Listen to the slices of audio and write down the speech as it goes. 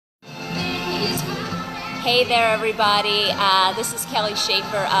Hey there, everybody. This is Kelly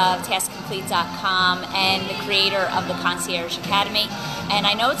Schaefer of TaskComplete.com and the creator of the Concierge Academy. And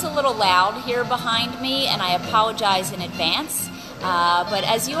I know it's a little loud here behind me, and I apologize in advance. But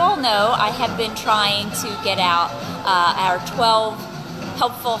as you all know, I have been trying to get out our 12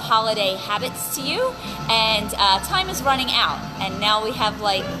 helpful holiday habits to you, and time is running out. And now we have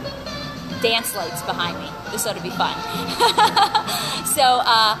like dance lights behind me. This ought to be fun.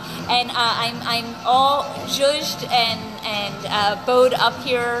 I'm all zhuzhed and bowed up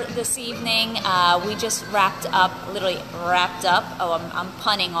here this evening. We just wrapped up, literally wrapped up. Oh, I'm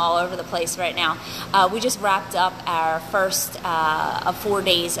punning all over the place right now. We just wrapped up our first of 4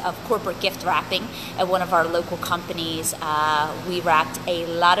 days of corporate gift wrapping at one of our local companies. We wrapped a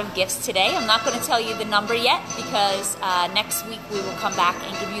lot of gifts today. I'm not going to tell you the number yet because next week we will come back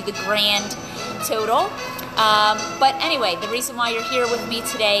and give you the grand total. But anyway, the reason why you're here with me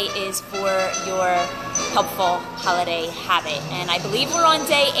today is for your helpful holiday habit. And I believe we're on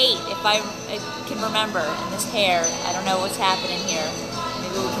day 8, if I can remember. And this hair, I don't know what's happening here.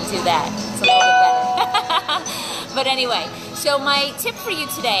 Maybe we can do that. It's a little bit better. But anyway, so my tip for you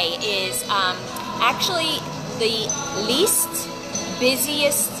today is actually the least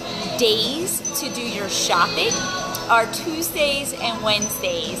busiest days to do your shopping are Tuesdays and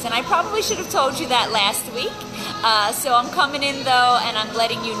Wednesdays, and I probably should have told you that last week. So I'm coming in though, and I'm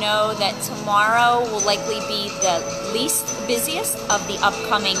letting you know that tomorrow will likely be the least busiest of the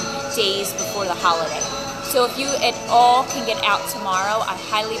upcoming days before the holiday. So if you at all can get out tomorrow, I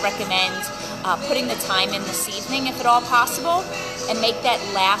highly recommend putting the time in this evening, if at all possible, and make that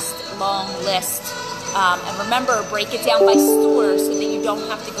last long list. And remember, break it down by store so that you don't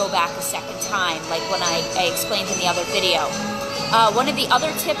have to go back a second time, like when I explained in the other video. One of the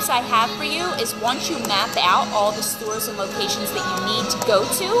other tips I have for you is once you map out all the stores and locations that you need to go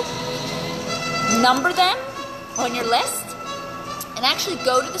to, number them on your list, and actually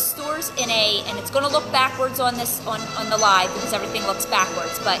go to the stores in and it's going to look backwards on this on the live because everything looks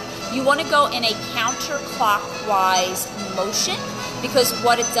backwards, but you want to go in a counterclockwise motion. Because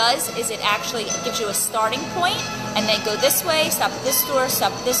what it does is it actually gives you a starting point, and then go this way, stop at this store,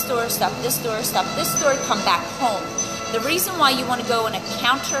 stop at this store, stop at this store, stop at this store, come back home. The reason why you want to go in a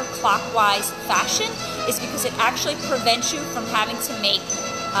counterclockwise fashion is because it actually prevents you from having to make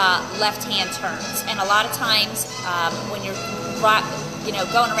left-hand turns. And a lot of times when you're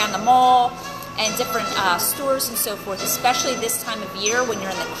going around the mall and different stores and so forth, especially this time of year when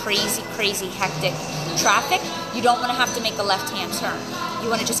you're in the crazy hectic traffic, you don't want to have to make a left-hand turn. You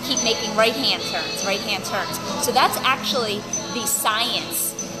want to just keep making right-hand turns. So that's actually the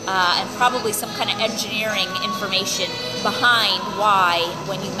science and probably some kind of engineering information behind why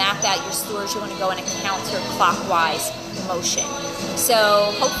when you map out your stores, you want to go in a counterclockwise motion.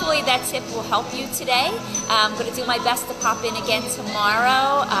 So hopefully that tip will help you today. I'm going to do my best to pop in again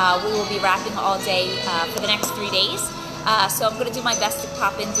tomorrow. We will be wrapping all day for the next 3 days. So I'm going to do my best to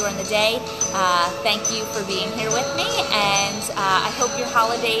pop in during the day. Thank you for being here with me, and I hope your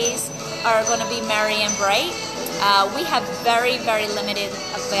holidays are going to be merry and bright. We have very limited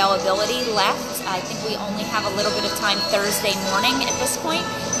availability left. I think we only have a little bit of time Thursday morning at this point,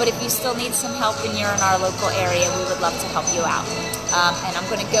 but if you still need some help and you're in our local area, we would love to help you out. And I'm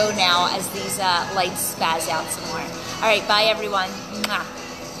going to go now as these lights spaz out some more. All right, bye everyone. Mwah.